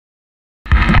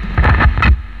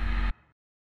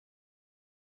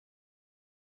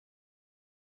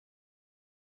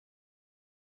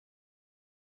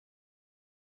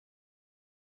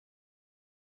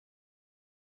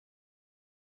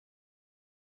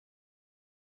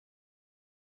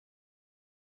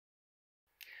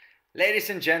Ladies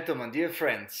and gentlemen, dear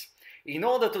friends, in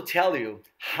order to tell you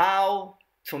how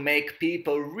to make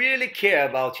people really care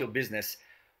about your business,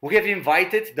 we have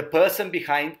invited the person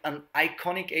behind an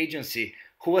iconic agency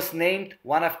who was named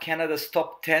one of Canada's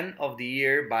top 10 of the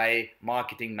year by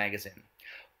Marketing Magazine.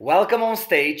 Welcome on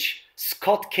stage,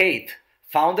 Scot,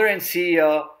 founder and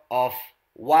CEO of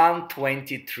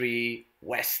 123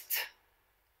 West.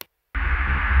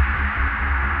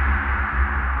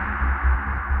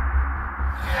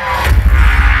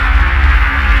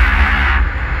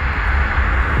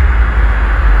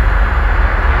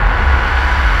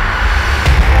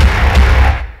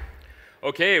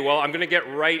 Okay, well, I'm going to get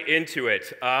right into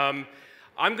it. I'm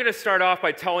going to start off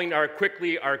by telling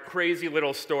quickly our crazy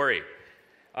little story.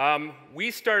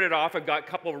 We started off, I've got a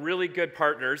couple of really good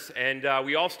partners, and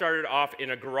we all started off in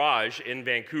a garage in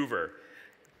Vancouver.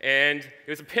 And it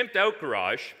was a pimped out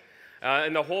garage,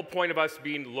 and the whole point of us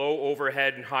being low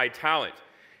overhead and high talent.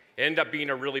 It ended up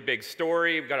being a really big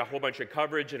story. We got a whole bunch of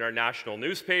coverage in our national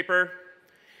newspaper.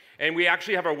 And we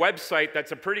actually have a website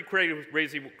that's a pretty crazy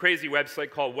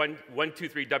website called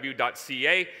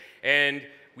 123w.ca, and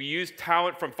we use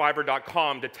talent from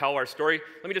Fiverr.com to tell our story.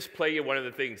 Let me just play you one of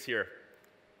the things here.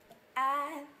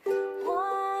 At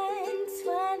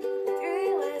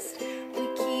 123 West, we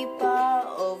keep our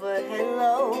overhead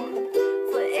low.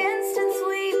 For instance,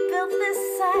 we built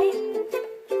this site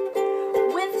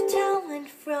with talent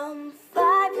from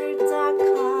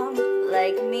Fiverr.com,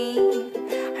 like me.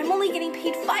 I'm only getting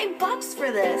paid $5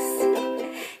 for this.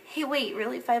 Hey, wait,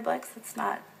 really? $5? That's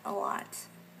not a lot.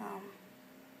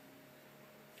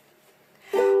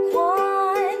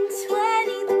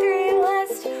 123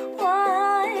 West,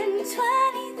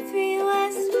 123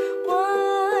 West,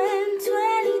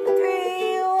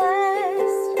 123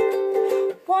 West,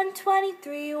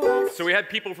 123 West. So we had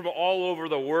people from all over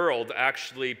the world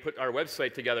actually put our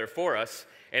website together for us,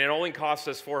 and it only cost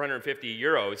us 450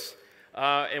 euros.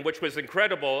 And which was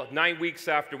incredible. 9 weeks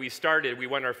after we started, we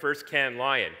won our first Cannes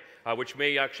Lion, which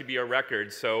may actually be a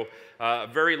record. So a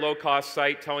very low-cost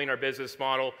site, telling our business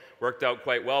model, worked out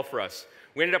quite well for us.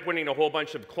 We ended up winning a whole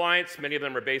bunch of clients. Many of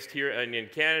them are based here in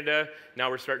Canada. Now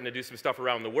we're starting to do some stuff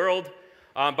around the world.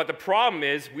 But the problem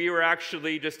is we were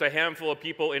actually just a handful of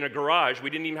people in a garage. We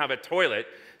didn't even have a toilet,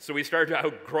 so we started to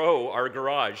outgrow our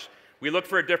garage. We looked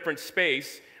for a different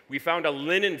space. We found a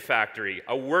linen factory,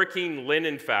 a working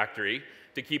linen factory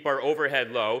to keep our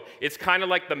overhead low. It's kind of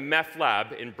like the meth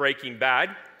lab in Breaking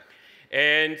Bad.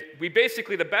 And we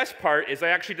basically, the best part is I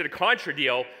actually did a contra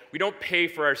deal. We don't pay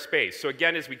for our space. So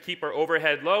again, as we keep our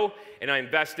overhead low, and I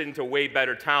invest into way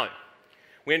better talent.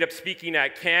 We end up speaking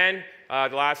at Cannes.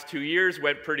 The last 2 years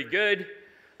went pretty good.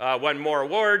 Won more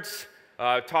awards.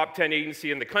 Top 10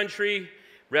 agency in the country.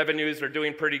 Revenues are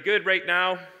doing pretty good right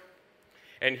now.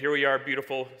 And here we are,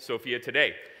 beautiful Sophia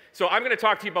today. So I'm going to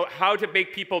talk to you about how to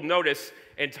make people notice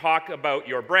and talk about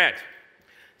your brand.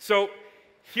 So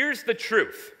here's the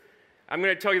truth. I'm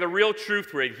going to tell you the real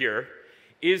truth right here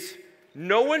is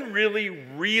no one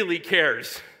really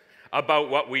cares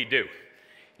about what we do.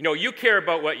 You know, you care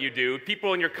about what you do.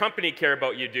 People in your company care about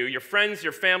what you do. Your friends,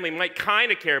 your family might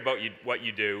kind of care about what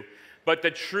you do. But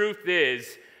the truth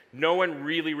is, no one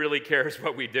really cares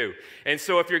what we do. And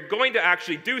so if you're going to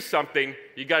actually do something,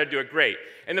 you got to do it great.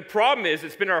 And the problem is,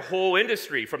 it's been our whole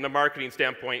industry from the marketing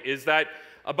standpoint, is that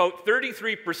about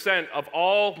 33% of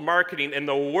all marketing in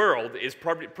the world is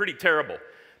pretty terrible.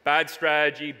 Bad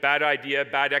strategy, bad idea,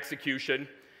 bad execution.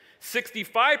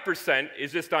 65%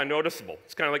 is just unnoticeable.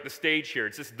 It's kind of like the stage here.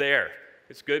 It's just there.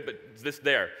 It's good, but it's just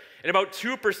there. And about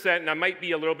 2%, and I might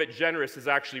be a little bit generous, is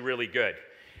actually really good.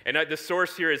 And the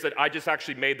source here is that I just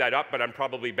actually made that up, but I'm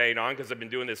probably bang on because I've been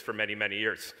doing this for many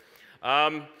years.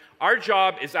 Our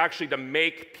job is actually to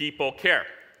make people care.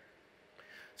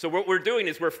 So what we're doing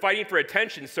is we're fighting for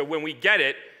attention, so when we get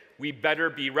it, we better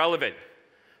be relevant.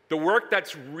 The work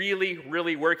that's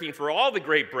really working for all the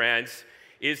great brands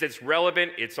is it's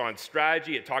relevant, it's on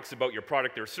strategy, it talks about your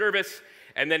product or service,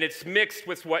 and then it's mixed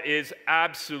with what is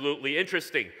absolutely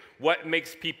interesting, what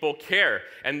makes people care,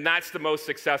 and that's the most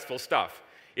successful stuff.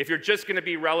 If you're just going to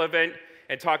be relevant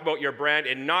and talk about your brand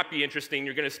and not be interesting,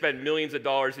 you're going to spend millions of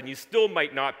dollars and you still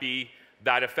might not be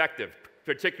that effective,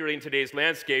 particularly in today's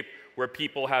landscape where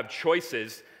people have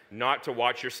choices not to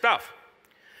watch your stuff.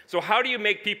 So how do you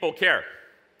make people care?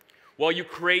 Well, you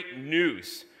create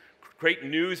news. Create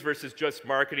news versus just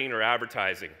marketing or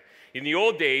advertising. In the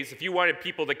old days, if you wanted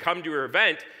people to come to your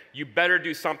event, you better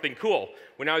do something cool.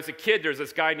 When I was a kid, there was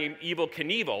this guy named Evel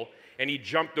Knievel, and he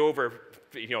jumped over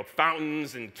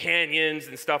fountains and canyons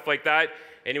and stuff like that,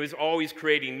 and it was always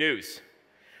creating news.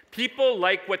 People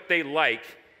like what they like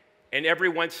and every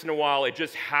once in a while, it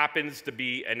just happens to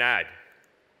be an ad.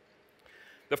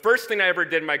 The first thing I ever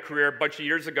did in my career a bunch of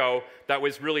years ago that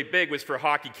was really big was for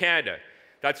Hockey Canada.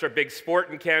 That's our big sport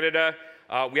in Canada.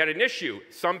 We had an issue.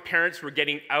 Some parents were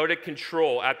getting out of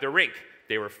control at the rink.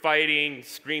 They were fighting,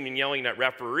 screaming, yelling at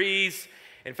referees.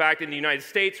 In fact, in the United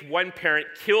States, one parent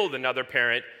killed another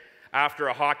parent after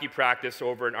a hockey practice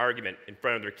over an argument in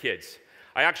front of their kids.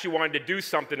 I actually wanted to do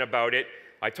something about it.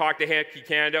 I talked to Hockey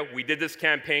Canada. We did this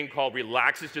campaign called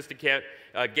Relax is Just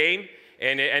a Game,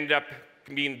 and it ended up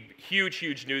being huge,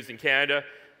 huge news in Canada.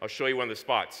 I'll show you one of the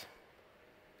spots.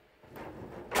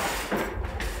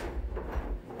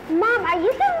 Mom, are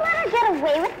you gonna let her get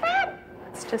away with that?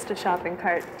 It's just a shopping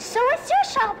cart. So it's your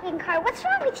shopping cart. What's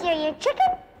wrong with you? You're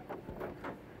chicken?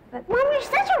 But Mom, you're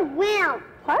such a wimp.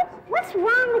 what? What's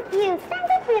wrong with you?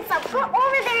 Stand up for yourself. Go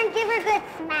over there and give her a good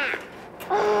smack.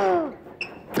 Oh.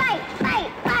 Fight,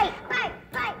 fight, fight, fight,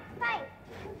 fight, fight.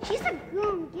 She's a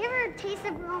goon. Give her a taste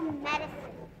of her own medicine.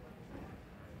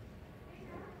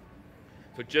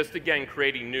 So just again,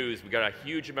 creating news, we got a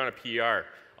huge amount of PR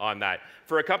on that.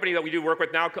 For a company that we do work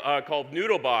with now called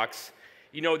Noodlebox,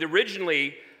 you know,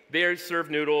 originally they serve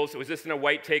noodles. It was just in a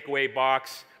white takeaway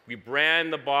box. We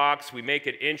brand the box, we make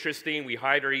it interesting, we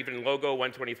hide our even logo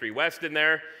 123 West in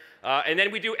there. And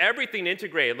then we do everything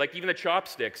integrated, like even the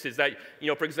chopsticks, is that, you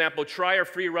know, for example, try our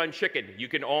free-run chicken. You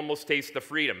can almost taste the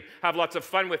freedom. Have lots of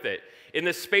fun with it. In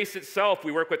the space itself,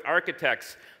 we work with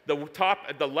architects.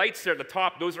 The lights there at the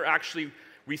top, those are actually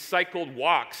recycled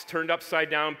walks, turned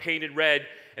upside down, painted red,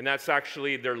 and that's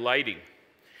actually their lighting.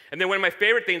 And then one of my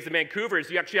favorite things in Vancouver is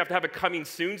you actually have to have a coming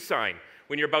soon sign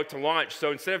when you're about to launch.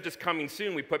 So instead of just coming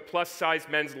soon, we put plus-size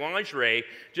men's lingerie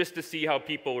just to see how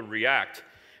people would react.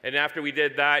 And after we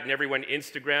did that and everyone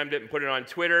Instagrammed it and put it on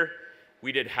Twitter,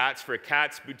 we did hats for a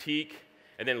Cat's Boutique,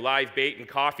 and then live bait and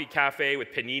coffee cafe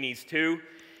with paninis too,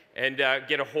 and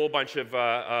get a whole bunch of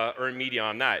earned media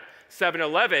on that.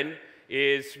 7-Eleven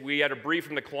is we had a brief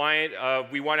from the client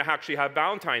of we want to actually have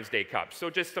Valentine's Day cups, so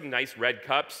just some nice red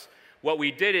cups. What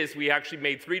we did is we actually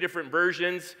made 3 different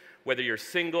versions, whether you're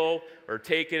single or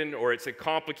taken or it's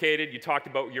complicated. You talked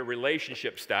about your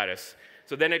relationship status.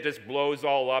 So then it just blows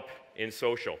all up in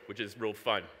social, which is real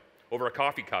fun, over a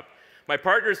coffee cup. My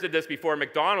partners did this before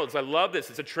McDonald's. I love this.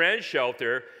 It's a trans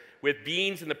shelter with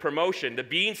beans in the promotion. The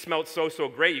beans smelled so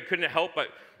great. You couldn't help but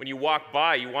when you walked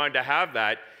by, you wanted to have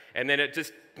that. And then it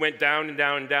just went down and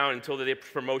down and down until the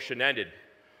promotion ended.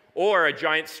 Or a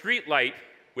giant street light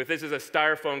with this is a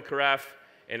styrofoam carafe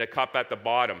and a cup at the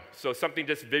bottom. So something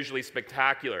just visually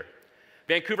spectacular.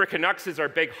 Vancouver Canucks is our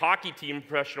big hockey team,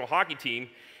 professional hockey team.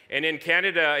 And in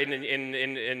Canada,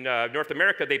 in North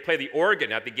America, they play the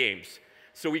organ at the games.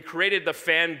 So we created the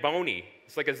Fan Boni.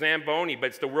 It's like a Zamboni, but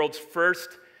it's the world's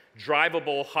first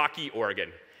drivable hockey organ.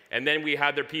 And then we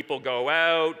had their people go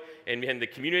out, and in the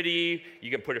community, you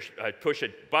can push a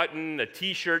button, a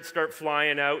t-shirt start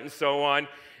flying out, and so on.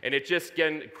 And it just,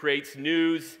 again, creates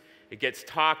news. It gets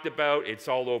talked about. It's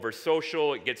all over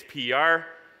social. It gets PR.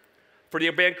 For the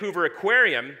Vancouver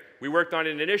Aquarium, we worked on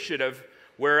an initiative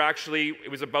where actually it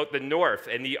was about the north,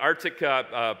 and the Arctic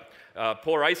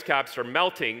polar ice caps are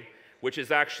melting, which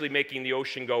is actually making the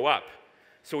ocean go up.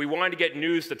 So we wanted to get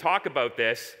news to talk about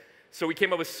this, so we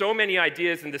came up with so many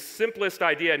ideas, and the simplest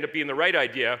idea ended up being the right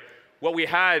idea. What we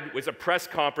had was a press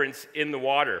conference in the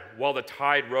water while the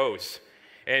tide rose.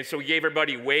 And so we gave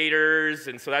everybody waiters,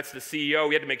 and so that's the CEO.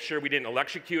 We had to make sure we didn't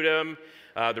electrocute him.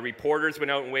 The reporters went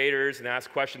out in waiters and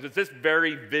asked questions. It's just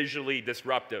very visually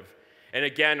disruptive. And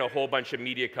again, a whole bunch of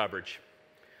media coverage.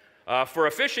 For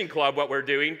a fishing club, what we're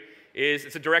doing is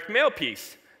it's a direct mail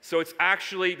piece. So it's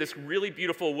actually this really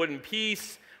beautiful wooden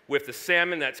piece with the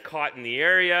salmon that's caught in the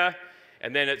area.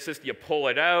 And then it's just you pull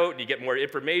it out, and you get more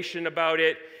information about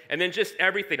it. And then just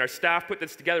everything. Our staff put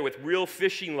this together with real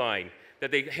fishing line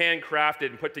that they handcrafted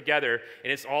and put together.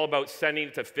 And it's all about sending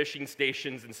it to fishing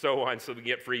stations and so on so we can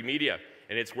get free media.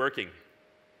 And it's working.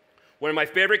 One of my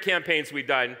favorite campaigns we've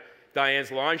done,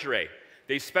 Diane's Lingerie.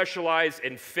 They specialize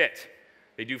in fit.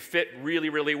 They do fit really,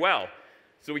 really well.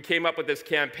 So we came up with this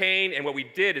campaign, and what we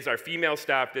did is our female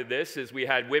staff did this, is we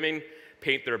had women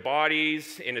paint their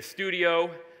bodies in a studio,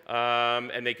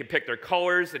 and they could pick their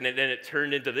colors, and then it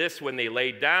turned into this when they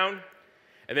laid down.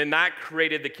 And then that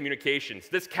created the communications.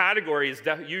 This category is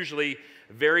usually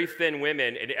very thin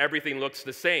women, and everything looks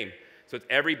the same. So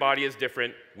every body is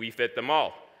different, we fit them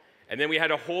all. And then we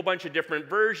had a whole bunch of different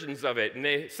versions of it, and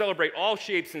they celebrate all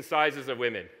shapes and sizes of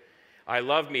women. I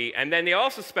love me. And then they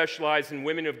also specialize in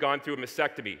women who have gone through a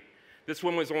mastectomy. This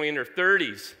woman was only in her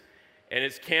 30s, and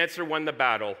it's cancer won the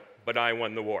battle, but I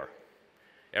won the war.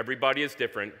 Everybody is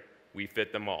different, we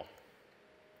fit them all.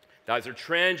 Those are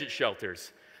transit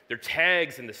shelters. They're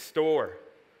tags in the store.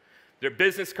 They're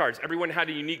business cards. Everyone had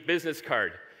a unique business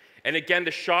card. And again,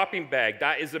 the shopping bag,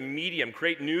 that is a medium.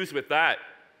 Create news with that.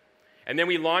 And then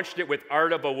we launched it with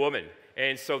Art of a Woman.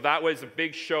 And so that was a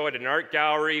big show at an art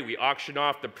gallery. We auctioned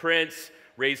off the prints,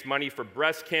 raised money for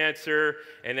breast cancer,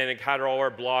 and then it had all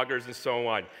our bloggers and so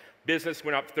on. Business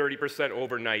went up 30%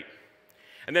 overnight.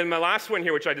 And then my last one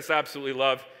here, which I just absolutely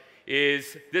love,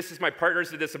 is this is my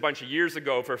partners did this a bunch of years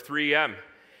ago for 3M.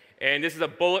 And this is a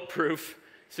bulletproof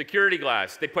security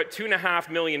glass. They put $2.5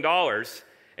 million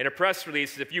in a press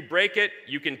release. If you break it,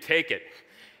 you can take it.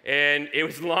 And it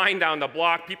was lying down the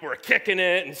block. People were kicking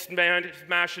it and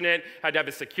smashing it. Had to have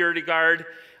a security guard.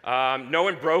 No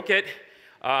one broke it.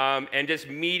 And just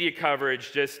media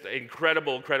coverage, just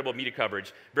incredible, incredible media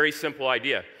coverage. Very simple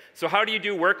idea. So how do you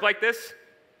do work like this?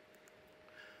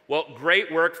 Well,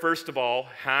 great work, first of all,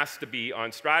 has to be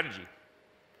on strategy.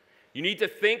 You need to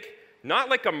think not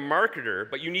like a marketer,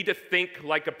 but you need to think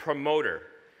like a promoter.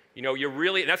 You know,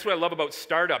 and that's what I love about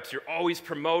startups. You're always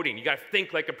promoting. You got to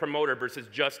think like a promoter versus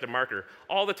just a marketer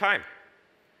all the time.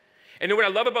 And then what I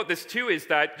love about this too is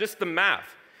that just the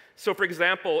math. So for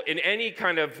example, in any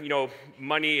kind of,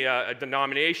 money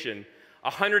denomination,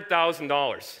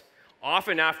 $100,000.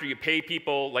 Often after you pay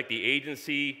people like the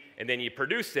agency and then you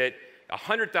produce it,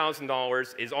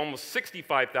 $100,000 is almost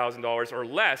 $65,000 or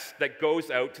less that goes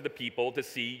out to the people to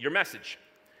see your message.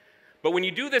 But when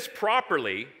you do this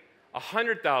properly,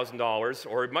 $100,000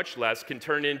 or much less can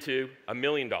turn into $1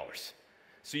 million.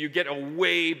 So you get a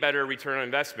way better return on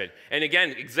investment. And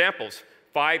again, examples,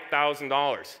 $5,000,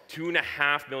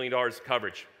 $2.5 million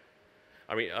coverage.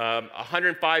 I mean,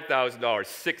 $105,000,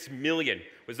 $6 million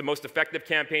was the most effective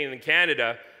campaign in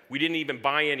Canada. We didn't even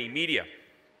buy any media.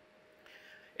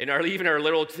 And even our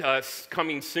little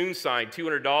coming soon sign,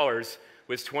 $200,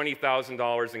 was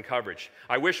 $20,000 in coverage.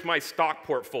 I wish my stock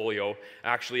portfolio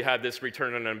actually had this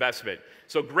return on investment.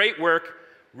 So great work,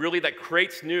 really, that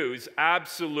creates news,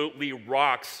 absolutely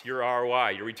rocks your ROI,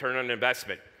 your return on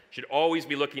investment. Should always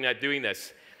be looking at doing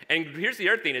this. And here's the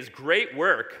other thing, is great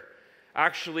work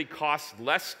actually costs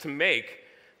less to make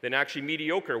than actually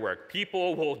mediocre work.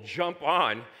 People will jump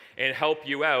on and help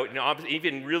you out, and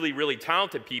even really, really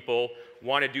talented people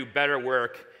want to do better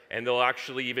work, and they'll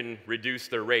actually even reduce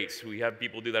their rates. We have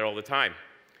people do that all the time.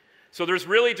 So there's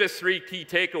really just 3 key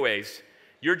takeaways.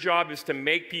 Your job is to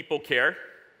make people care.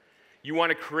 You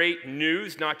want to create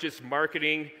news, not just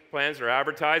marketing plans or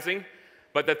advertising.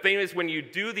 But the thing is, when you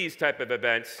do these type of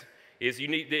events, it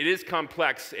is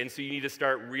complex, and so you need to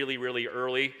start really, really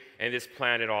early and just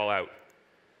plan it all out.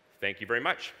 Thank you very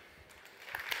much.